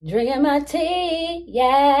Drinking my tea,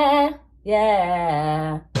 yeah,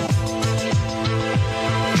 yeah.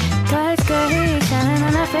 Dark sky shining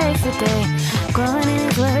on our face today. Growing in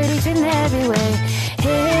His word each and every way.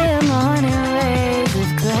 Here, morning rays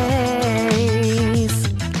of grace.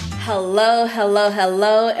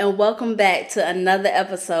 Hello, and welcome back to another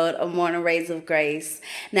episode of Morning Rays of Grace.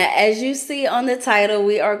 Now, as you see on the title,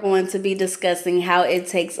 we are going to be discussing how it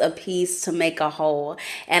takes a piece to make a whole.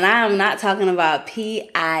 And I am not talking about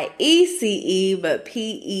P-I-E-C-E, but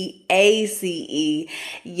P-E-A-C-E.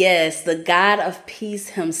 Yes, the God of peace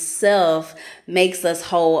himself makes us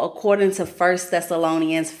whole, according to 1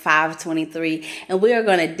 Thessalonians 5:23. And we are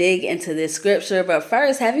going to dig into this scripture. But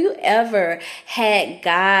first, have you ever had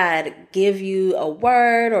God give you a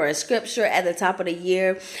word or a scripture at the top of the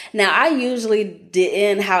year? Now, I usually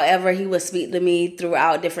didn't. However, he would speak to me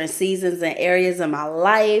throughout different seasons and areas of my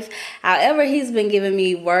life. However, he's been giving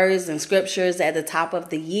me words and scriptures at the top of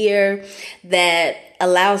the year that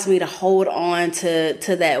allows me to hold on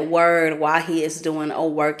to that word while he is doing a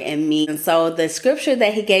work in me. And so the scripture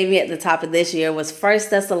that he gave me at the top of this year was 1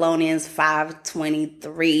 Thessalonians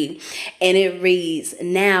 5:23. And it reads,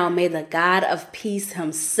 "Now may the God of peace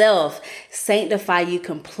himself sanctify you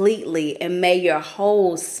completely, and may your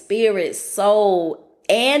whole spirit, soul,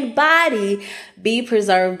 and body be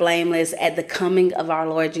preserved blameless at the coming of our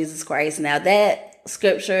Lord Jesus Christ." Now that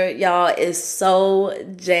scripture, y'all, is so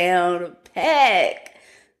jam-packed.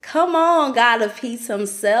 Come on, God of peace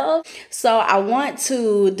himself. So I want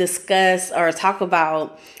to discuss or talk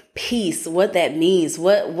about peace, what that means.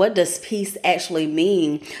 What does peace actually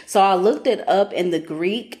mean? So I looked it up in the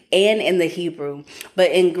Greek and in the Hebrew. But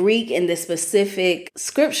in Greek, in this specific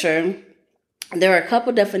scripture, there are a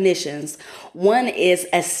couple definitions. One is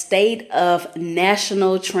a state of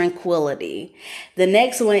national tranquility. The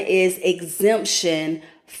next one is exemption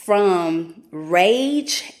from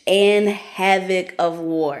rage and havoc of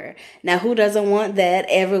war. Now, who doesn't want that?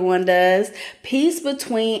 Everyone does. Peace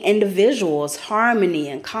between individuals, harmony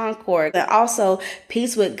and concord, and also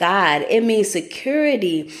peace with God. It means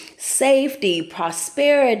security, safety,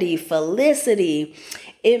 prosperity, felicity.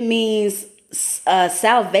 It means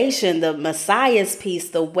salvation, the Messiah's peace,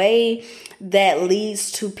 the way that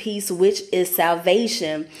leads to peace, which is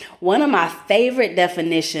salvation. One of my favorite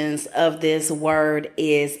definitions of this word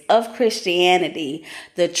is of Christianity,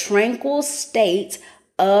 the tranquil state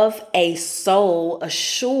of a soul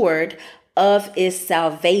assured of its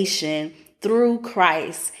salvation through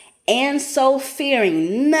Christ, and so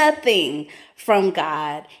fearing nothing from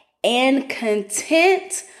God, and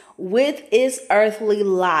content with its earthly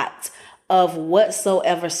lot of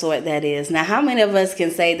whatsoever sort that is. Now, how many of us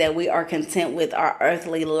can say that we are content with our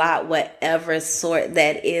earthly lot, whatever sort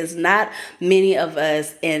that is? Not many of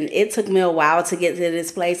us. And it took me a while to get to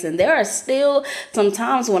this place. And there are still some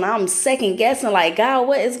times when I'm second guessing, like, God,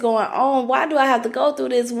 what is going on? Why do I have to go through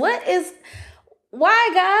this? Why,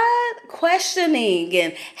 God? Questioning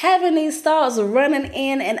and having these thoughts running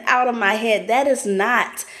in and out of my head. That is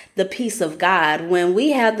not the peace of God. When we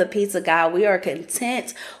have the peace of God, we are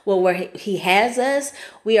content with where he has us.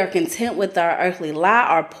 We are content with our earthly lot,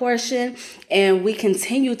 our portion, and we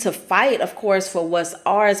continue to fight, of course, for what's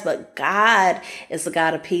ours. But God is the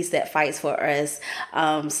God of peace that fights for us.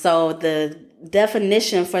 So the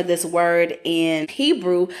definition for this word in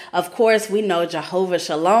Hebrew, of course, we know Jehovah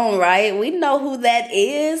Shalom, right? We know who that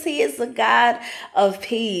is. He is the God of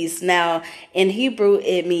peace. Now, in Hebrew,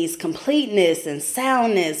 it means completeness and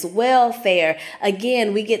soundness, welfare.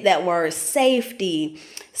 Again, we get that word safety,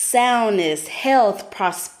 soundness, health,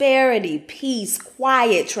 prosperity, peace,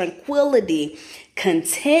 quiet, tranquility,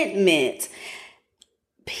 contentment,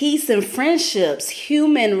 peace and friendships,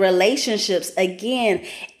 human relationships. Again,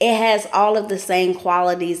 it has all of the same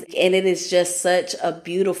qualities, and it is just such a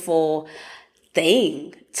beautiful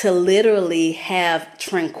thing to literally have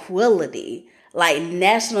tranquility, like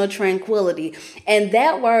national tranquility. And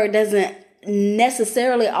that word doesn't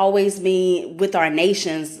necessarily always mean with our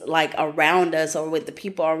nations, like around us or with the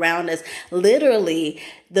people around us. Literally,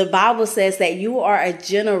 the Bible says that you are a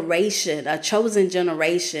generation, a chosen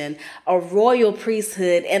generation, a royal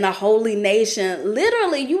priesthood, and a holy nation.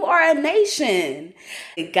 Literally, you are a nation.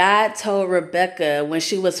 God told Rebekah when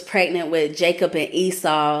she was pregnant with Jacob and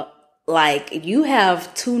Esau, like, you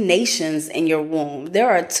have two nations in your womb. There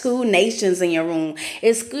are two nations in your womb.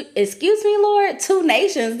 Excuse me, Lord, two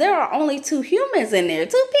nations. There are only two humans in there,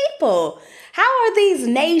 two people. How are these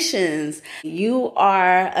nations? You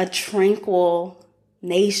are a tranquil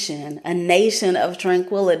nation, a nation of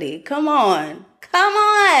tranquility. Come on.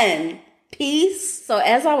 peace. So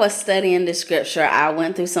as I was studying the scripture, I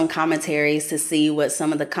went through some commentaries to see what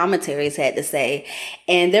some of the commentaries had to say.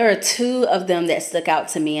 And there are two of them that stuck out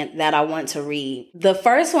to me and that I want to read. The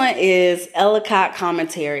first one is Ellicott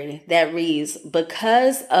commentary that reads,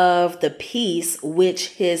 because of the peace which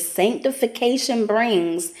his sanctification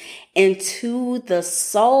brings into the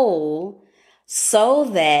soul, so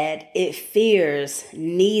that it fears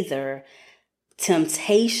neither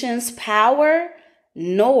temptation's power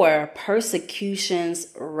nor persecution's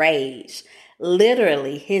rage.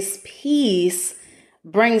 Literally, his peace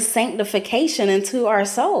brings sanctification into our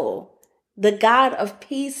soul. The God of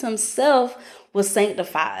peace himself will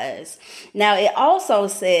sanctify us. Now, it also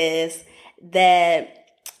says that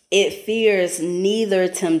it fears neither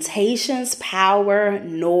temptation's power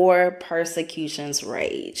nor persecution's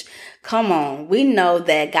rage. Come on. We know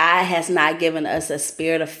that God has not given us a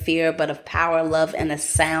spirit of fear, but of power, love, and a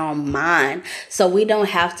sound mind. So we don't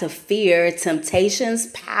have to fear temptation's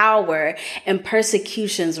power and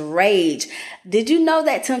persecution's rage. Did you know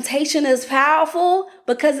that temptation is powerful?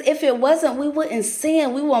 Because if it wasn't, we wouldn't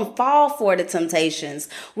sin. We wouldn't fall for the temptations.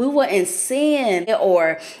 We wouldn't sin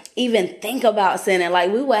or even think about sinning.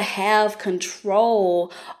 Like, we would have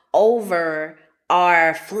control over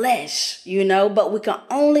our flesh, but we can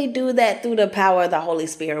only do that through the power of the Holy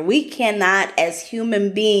Spirit. We cannot, as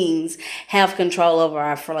human beings, have control over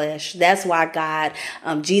our flesh. That's why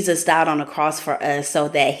Jesus died on the cross for us, so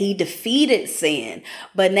that he defeated sin.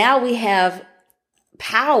 But now we have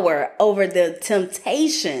power over the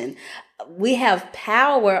temptation. We have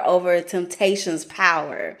power over temptation's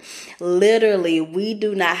power. Literally, we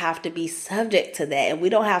do not have to be subject to that. And we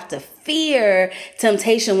don't have to fear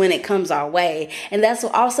temptation when it comes our way. And that's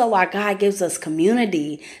also why God gives us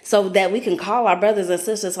community, so that we can call our brothers and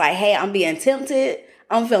sisters like, hey, I'm being tempted.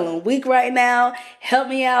 I'm feeling weak right now. Help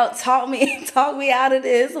me out. Talk me out of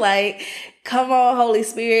this. Like, come on, Holy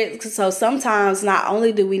Spirit. So sometimes not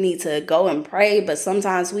only do we need to go and pray, but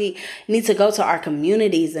sometimes we need to go to our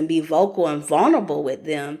communities and be vocal and vulnerable with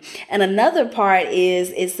them. And another part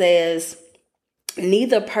is, it says,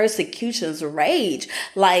 neither persecution's rage.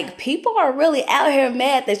 Like, people are really out here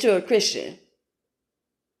mad that you're a Christian.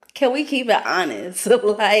 Can we keep it honest?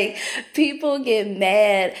 Like, people get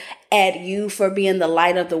mad at you for being the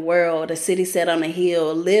light of the world, a city set on a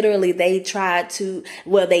hill. Literally, they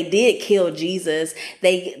did kill Jesus.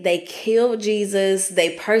 They killed Jesus.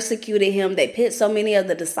 They persecuted him. They put so many of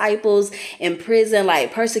the disciples in prison.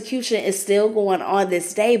 Like, persecution is still going on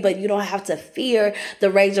this day, but you don't have to fear the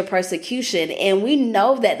rage of persecution. And we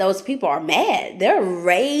know that those people are mad. They're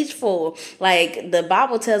rageful. Like, the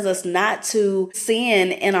Bible tells us not to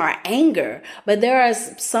sin in our anger. But there are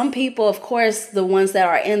some people, of course, the ones that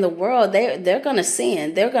are in the world, they're going to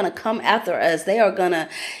sin. They're going to come after us. They are going to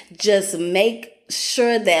just make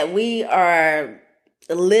sure that we are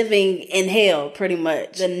living in hell, pretty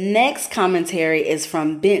much. The next commentary is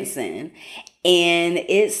from Benson, and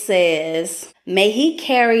it says, may he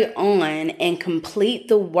carry on and complete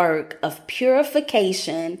the work of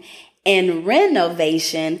purification and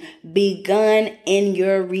renovation begun in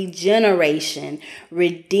your regeneration,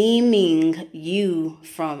 redeeming you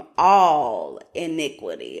from all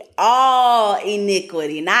iniquity. All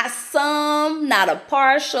iniquity. Not some, not a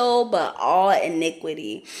partial, but all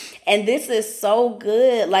iniquity. And this is so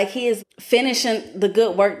good. Like, he is finishing the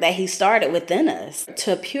good work that he started within us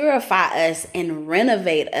to purify us and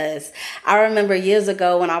renovate us. I remember years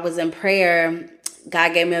ago when I was in prayer,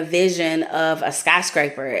 God gave me a vision of a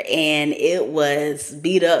skyscraper, and it was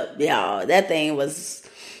beat up, y'all. That thing was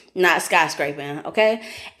not skyscraping, okay?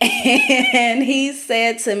 And he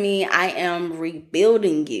said to me, I am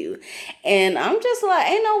rebuilding you. And I'm just like,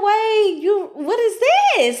 ain't no way. What is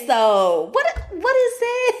this though? What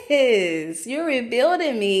is this? You're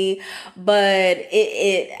rebuilding me. But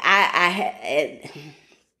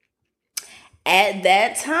at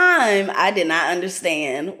that time, I did not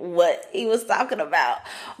understand what he was talking about.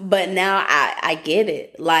 But now I get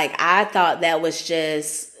it. Like, I thought that was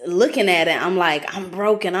just looking at it. I'm like, I'm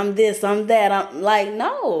broken. I'm this, I'm that. I'm like,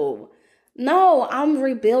 no, I'm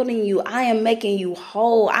rebuilding you. I am making you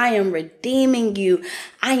whole. I am redeeming you.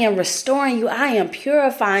 I am restoring you. I am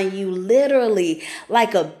purifying you, literally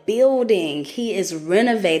like a building. He is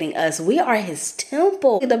renovating us. We are his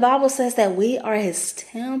temple. The Bible says that we are his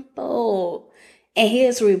temple. And he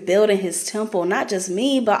is rebuilding his temple, not just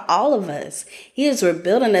me, but all of us. He is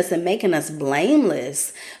rebuilding us and making us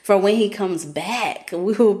blameless for when he comes back.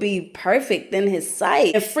 We will be perfect in his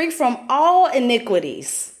sight and free from all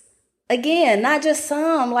iniquities. Again, not just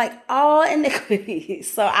some, like all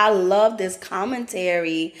iniquities. So I love this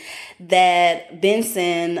commentary that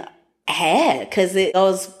Benson had, because it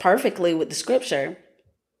goes perfectly with the scripture.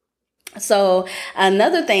 So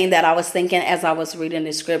another thing that I was thinking as I was reading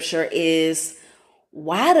the scripture is,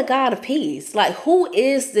 why the God of peace? Like, who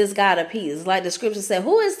is this God of peace? Like the scripture said,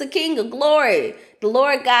 who is the King of glory? The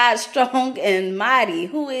Lord God strong and mighty.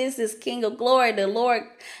 Who is this King of glory? The Lord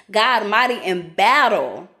God mighty in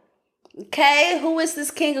battle. Okay, who is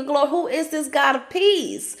this King of glory? Who is this God of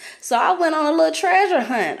peace? So I went on a little treasure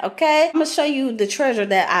hunt, okay? I'm going to show you the treasure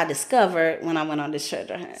that I discovered when I went on this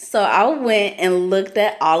treasure hunt. So I went and looked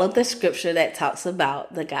at all of the scripture that talks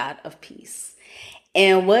about the God of peace.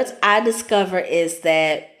 And what I discovered is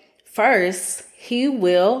that first, he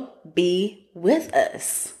will be with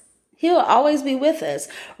us. He will always be with us.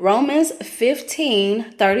 Romans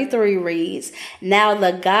 15:33 reads, "Now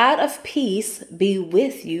the God of peace be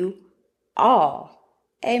with you all."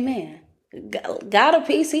 Amen. God of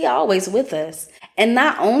peace, he always with us. And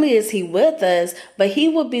not only is he with us, but he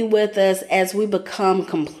will be with us as we become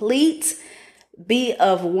complete, be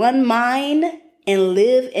of one mind, and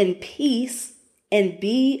live in peace, and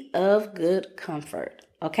be of good comfort.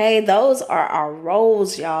 Okay, those are our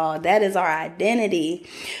roles, y'all. That is our identity.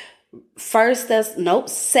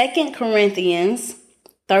 2 Corinthians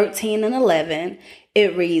 13:11,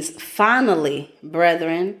 it reads, "Finally,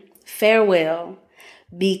 brethren, farewell,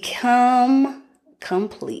 become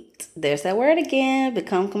complete." There's that word again,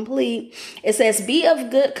 become complete. It says, "Be of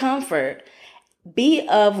good comfort, be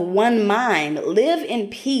of one mind, live in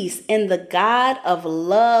peace, and the God of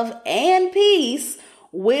love and peace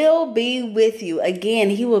will be with you." Again,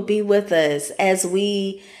 he will be with us as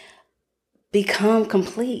we become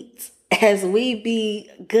complete, as we be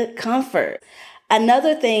good comfort.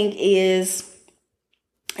 Another thing is,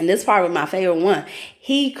 and this part was my favorite one,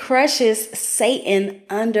 he crushes Satan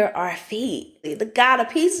under our feet. The God of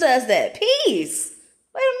peace does that. Peace.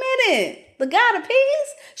 Wait a minute. The God of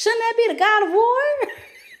peace? Shouldn't that be the God of war?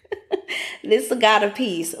 This is the God of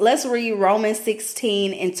peace. Let's read Romans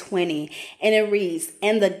 16:20. And it reads,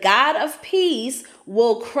 "And the God of peace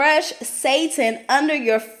will crush Satan under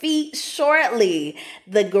your feet shortly.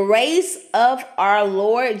 The grace of our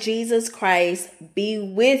Lord Jesus Christ be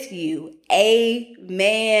with you."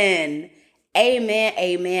 Amen. Amen,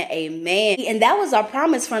 amen, amen. And that was our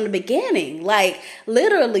promise from the beginning. Like,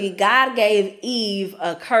 literally, God gave Eve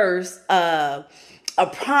a curse, a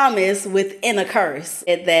promise within a curse,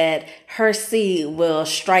 that her seed will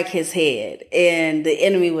strike his head and the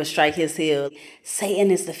enemy will strike his heel.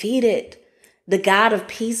 Satan is defeated. The God of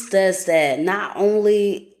peace does that, not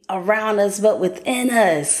only around us, but within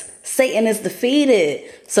us. Satan is defeated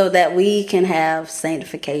so that we can have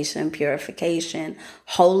sanctification, purification,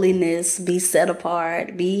 holiness, be set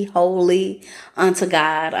apart, be holy unto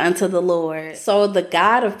God, unto the Lord. So the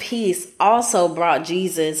God of peace also brought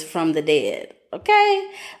Jesus from the dead. Okay,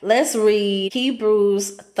 let's read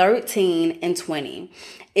Hebrews 13:20.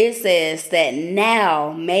 It says that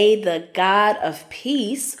now may the God of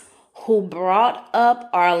peace, who brought up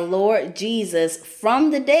our Lord Jesus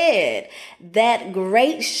from the dead, that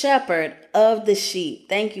great shepherd of the sheep,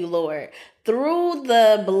 thank you, Lord, through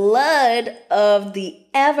the blood of the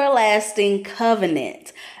everlasting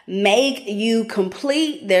covenant, make you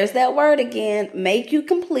complete, there's that word again, make you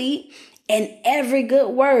complete in every good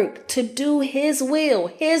work, to do his will,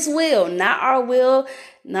 not our will,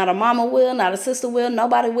 not a mama will, not a sister will,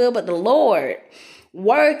 nobody will, but the Lord,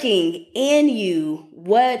 working in you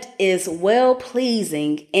what is well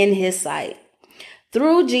pleasing in his sight,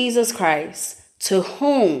 through Jesus Christ, to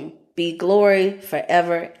whom be glory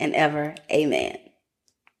forever and ever. Amen.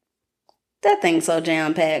 That thing's so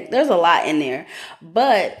jam-packed. There's a lot in there,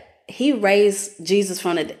 but he raised Jesus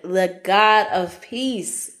from the God of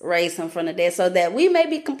peace raised him from the dead so that we may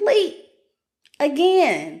be complete.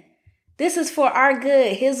 Again, this is for our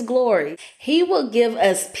good, his glory. He will give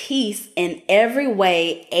us peace in every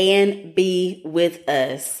way and be with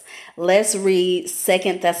us. Let's read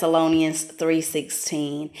 2 Thessalonians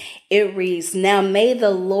 3:16. It reads, "Now may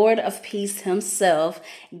the Lord of peace himself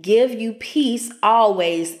give you peace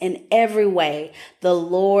always in every way. The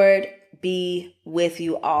Lord be with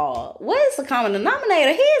you all." What is the common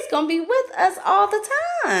denominator? He is going to be with us all the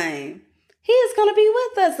time. He is going to be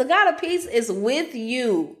with us. The God of peace is with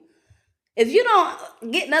you. If you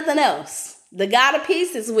don't get nothing else, the God of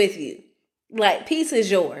peace is with you. Like, peace is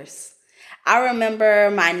yours. I remember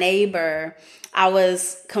my neighbor, I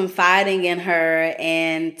was confiding in her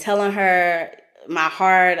and telling her my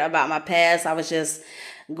heart about my past. I was just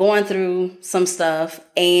going through some stuff.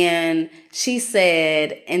 And she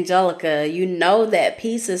said, "Angelica, you know that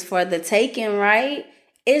peace is for the taking, right?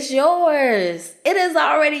 It's yours. It is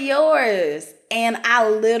already yours." And I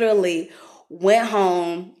literally went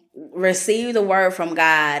home received the word from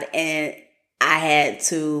God and I had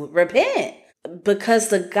to repent. Because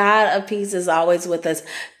the God of peace is always with us.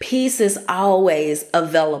 Peace is always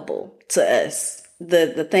available to us.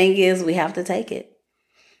 The thing is, we have to take it.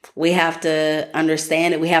 We have to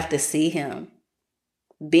understand it. We have to see him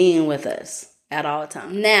being with us at all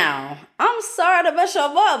times. Now, I'm sorry to burst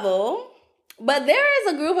your bubble, but there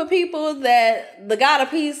is a group of people that the God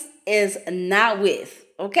of peace is not with.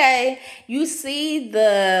 Okay? You see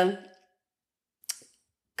the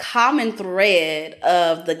common thread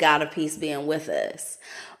of the God of peace being with us.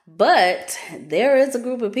 But there is a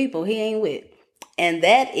group of people he ain't with. And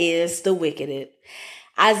that is the wicked.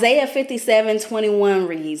 Isaiah 57:21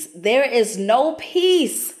 reads, "There is no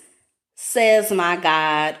peace, says my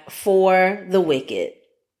God, for the wicked."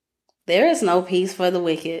 There is no peace for the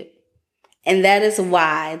wicked. And that is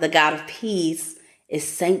why the God of peace is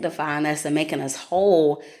sanctifying us and making us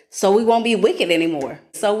whole, so we won't be wicked anymore.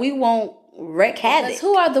 So we won't wreak havoc. Because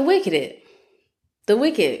who are the wicked? The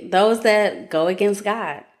wicked, those that go against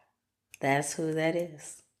God. That's who that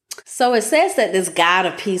is. So it says that this God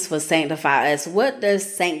of peace will sanctify us. What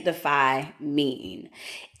does sanctify mean?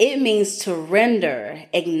 It means to render,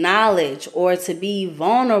 acknowledge, or to be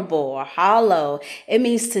vulnerable or hollow. It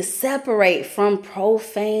means to separate from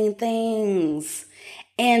profane things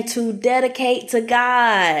and to dedicate to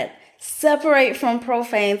God. Separate from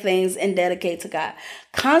profane things and dedicate to God.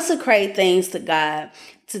 Consecrate things to God.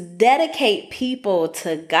 To dedicate people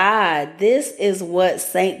to God. This is what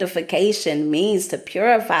sanctification means, to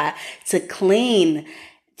purify, to clean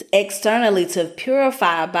externally, to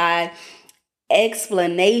purify by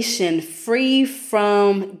explanation, free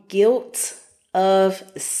from guilt of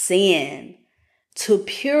sin. To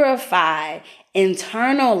purify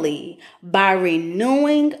internally by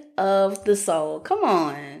renewing of the soul. Come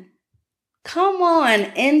on. Come on,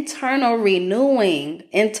 internal renewing,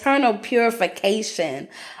 internal purification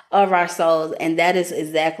of our souls. And that is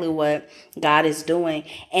exactly what God is doing.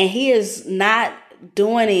 And he is not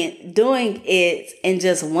doing it in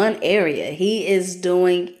just one area. He is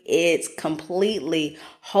doing it completely,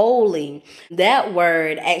 wholly. That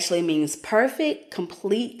word actually means perfect,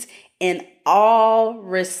 complete in all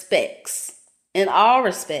respects. In all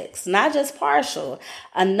respects, not just partial.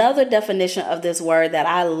 Another definition of this word that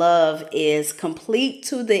I love is complete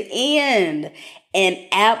to the end and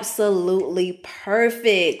absolutely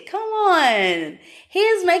perfect. Come on. He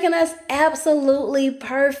is making us absolutely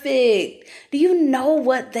perfect. Do you know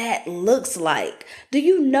what that looks like? Do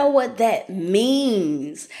you know what that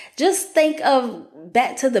means? Just think of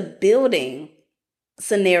back to the building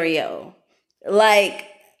scenario. Like,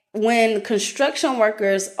 when construction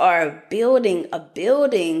workers are building a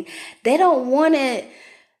building, they don't want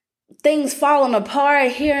things falling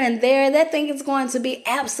apart here and there. They think it's going to be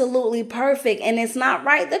absolutely perfect and it's not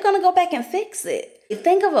right. They're going to go back and fix it.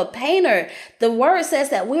 Think of a painter. The word says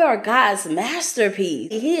that we are God's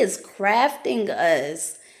masterpiece. He is crafting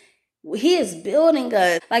us. He is building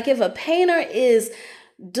us. Like if a painter is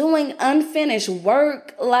doing unfinished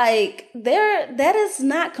work, like that is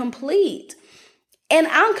not complete. And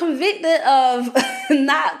I'm convicted of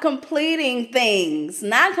not completing things,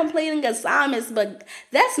 not completing assignments, but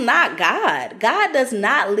that's not God. God does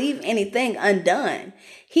not leave anything undone.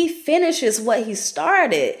 He finishes what he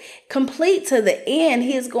started, complete to the end.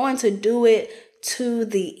 He is going to do it to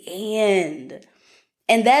the end.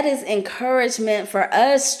 And that is encouragement for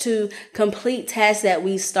us to complete tasks that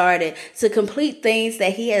we started, to complete things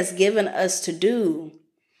that he has given us to do.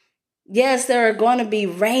 Yes, there are going to be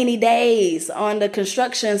rainy days on the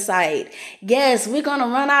construction site. Yes, we're going to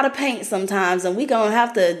run out of paint sometimes and we're going to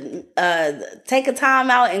have to take a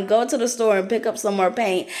time out and go to the store and pick up some more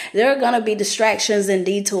paint. There are going to be distractions and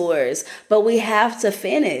detours, but we have to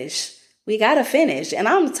finish. We got to finish. And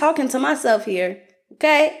I'm talking to myself here,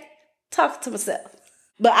 okay? Talking to myself.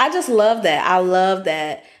 But I just love that. I love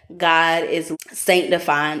that God is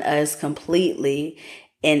sanctifying us completely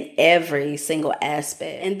in every single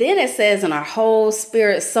aspect. And then it says in our whole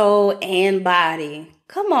spirit, soul, and body.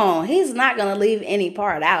 Come on, he's not going to leave any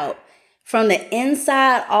part out. From the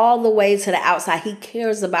inside all the way to the outside, he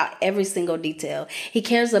cares about every single detail. He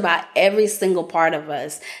cares about every single part of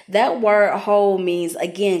us. That word whole means,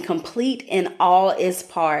 again, complete in all its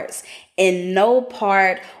parts. In no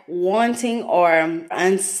part wanting or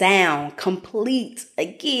unsound. Complete,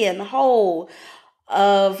 again, whole.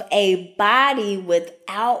 Of a body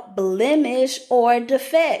without blemish or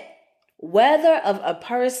defect, whether of a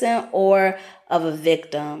person or of a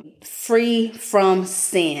victim, free from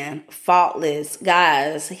sin, faultless.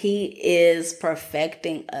 Guys, he is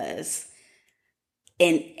perfecting us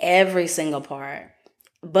in every single part,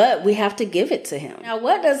 but we have to give it to him. Now,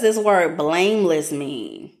 what does this word blameless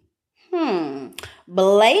mean?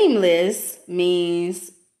 Blameless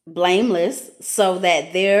means blameless, so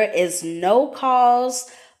that there is no cause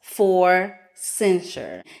for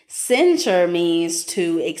censure. Censure means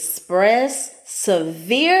to express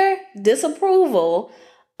severe disapproval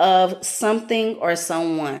of something or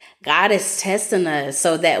someone. God is testing us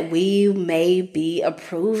so that we may be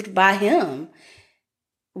approved by him.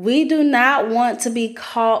 We do not want to be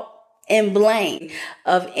caught in blame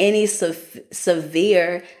of any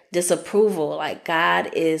severe disapproval. Like, God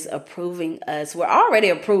is approving us. We're already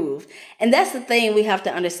approved. And that's the thing we have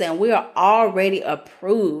to understand. We are already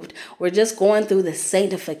approved. We're just going through the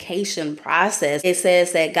sanctification process. It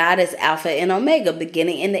says that God is Alpha and Omega,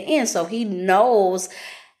 beginning and the end. So he knows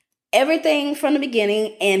everything from the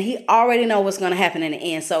beginning, and he already knows what's going to happen in the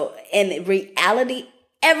end. So in reality,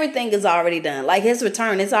 everything is already done. Like, his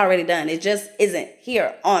return is already done. It just isn't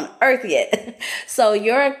here on earth yet. So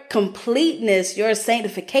your completeness, your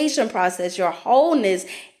sanctification process, your wholeness,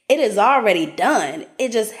 it is already done.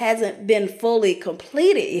 It just hasn't been fully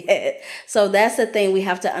completed yet. So that's the thing we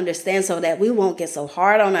have to understand, so that we won't get so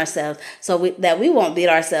hard on ourselves, that we won't beat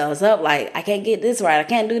ourselves up. Like, I can't get this right. I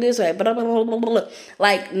can't do this right. Blah, blah, blah, blah, blah.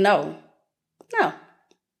 Like, no.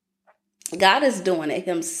 God is doing it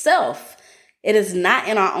himself. It is not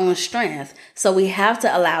in our own strength. So we have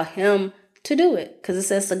to allow him to do it, because it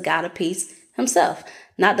says the God of peace himself,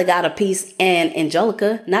 not the God of peace and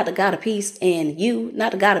Angelica, not the God of peace and you,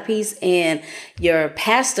 not the God of peace and your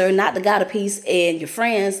pastor, not the God of peace and your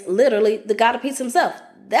friends, literally the God of peace himself.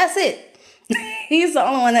 That's it. He's the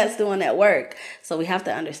only one that's doing that work. So we have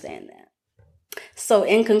to understand that. So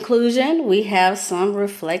in conclusion, we have some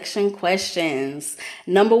reflection questions.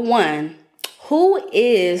 Number 1, who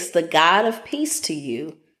is the God of peace to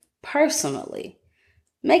you personally?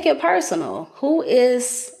 Make it personal. Who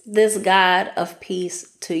is this God of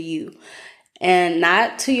peace to you? And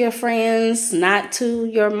not to your friends, not to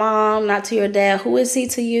your mom, not to your dad. Who is he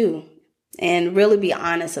to you? And really be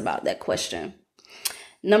honest about that question.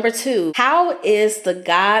 Number 2, how is the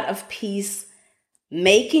God of peace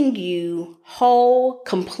making you whole,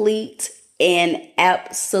 complete, and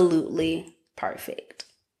absolutely perfect?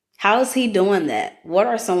 How is he doing that? What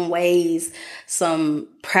are some ways, some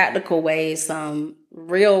practical ways, some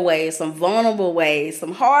real ways, some vulnerable ways,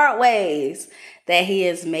 some hard ways that he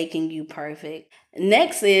is making you perfect?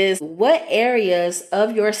 Next is, what areas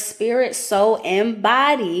of your spirit, soul, and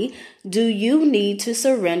body do you need to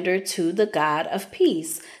surrender to the God of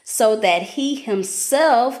peace, so that he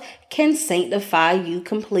himself can sanctify you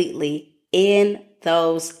completely in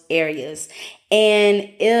those areas?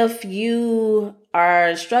 And if you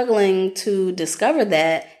are struggling to discover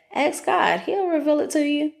that, ask God. He'll reveal it to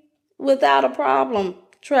you without a problem.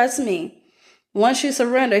 Trust me. Once you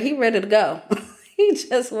surrender, he's ready to go. He's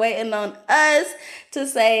just waiting on us to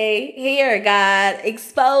say, here, God,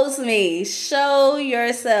 expose me. Show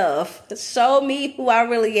yourself. Show me who I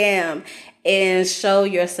really am. And show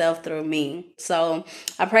yourself through me. So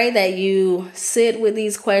I pray that you sit with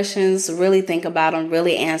these questions, really think about them,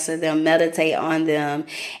 really answer them, meditate on them,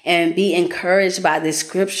 and be encouraged by this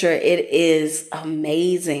scripture. It is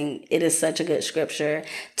amazing. It is such a good scripture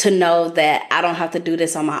to know that I don't have to do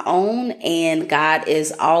this on my own, and God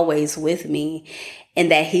is always with me, and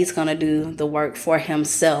that he's going to do the work for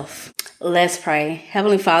himself. Let's pray.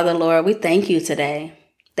 Heavenly Father, Lord, we thank you today.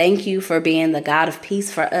 Thank you for being the God of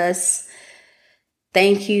peace for us.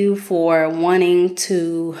 Thank you for wanting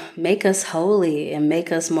to make us holy and make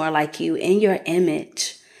us more like you in your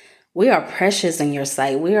image. We are precious in your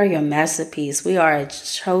sight. We are your masterpiece. We are a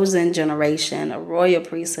chosen generation, a royal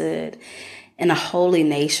priesthood, and a holy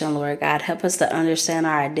nation, Lord God. Help us to understand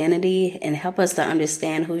our identity and help us to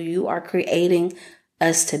understand who you are creating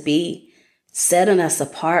us to be, setting us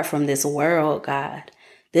apart from this world, God.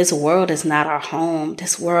 This world is not our home.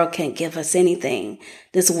 This world can't give us anything.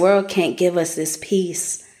 This world can't give us this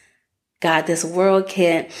peace. God, this world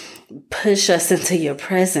can't push us into your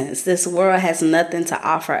presence. This world has nothing to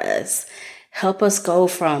offer us. Help us go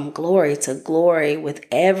from glory to glory with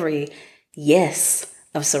every yes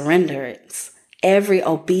of surrenderance, every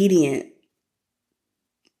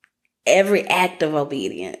act of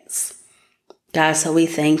obedience. God, so we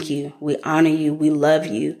thank you. We honor you. We love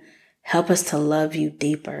you. Help us to love you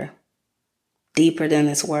deeper than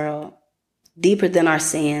this world, deeper than our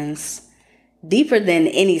sins, deeper than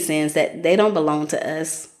any sins that they don't belong to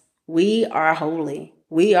us. We are holy.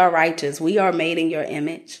 We are righteous. We are made in your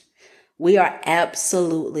image. We are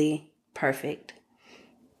absolutely perfect.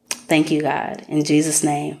 Thank you, God. In Jesus'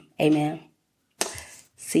 name, amen.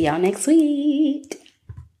 See y'all next week.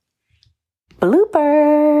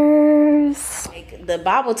 bloopers. Like, the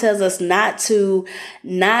Bible tells us not to,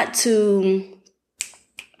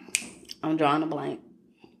 I'm drawing a blank.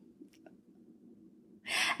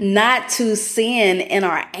 Not to sin in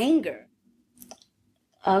our anger.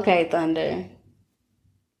 Okay, Thunder.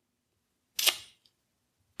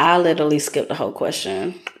 I literally skipped the whole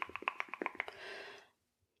question.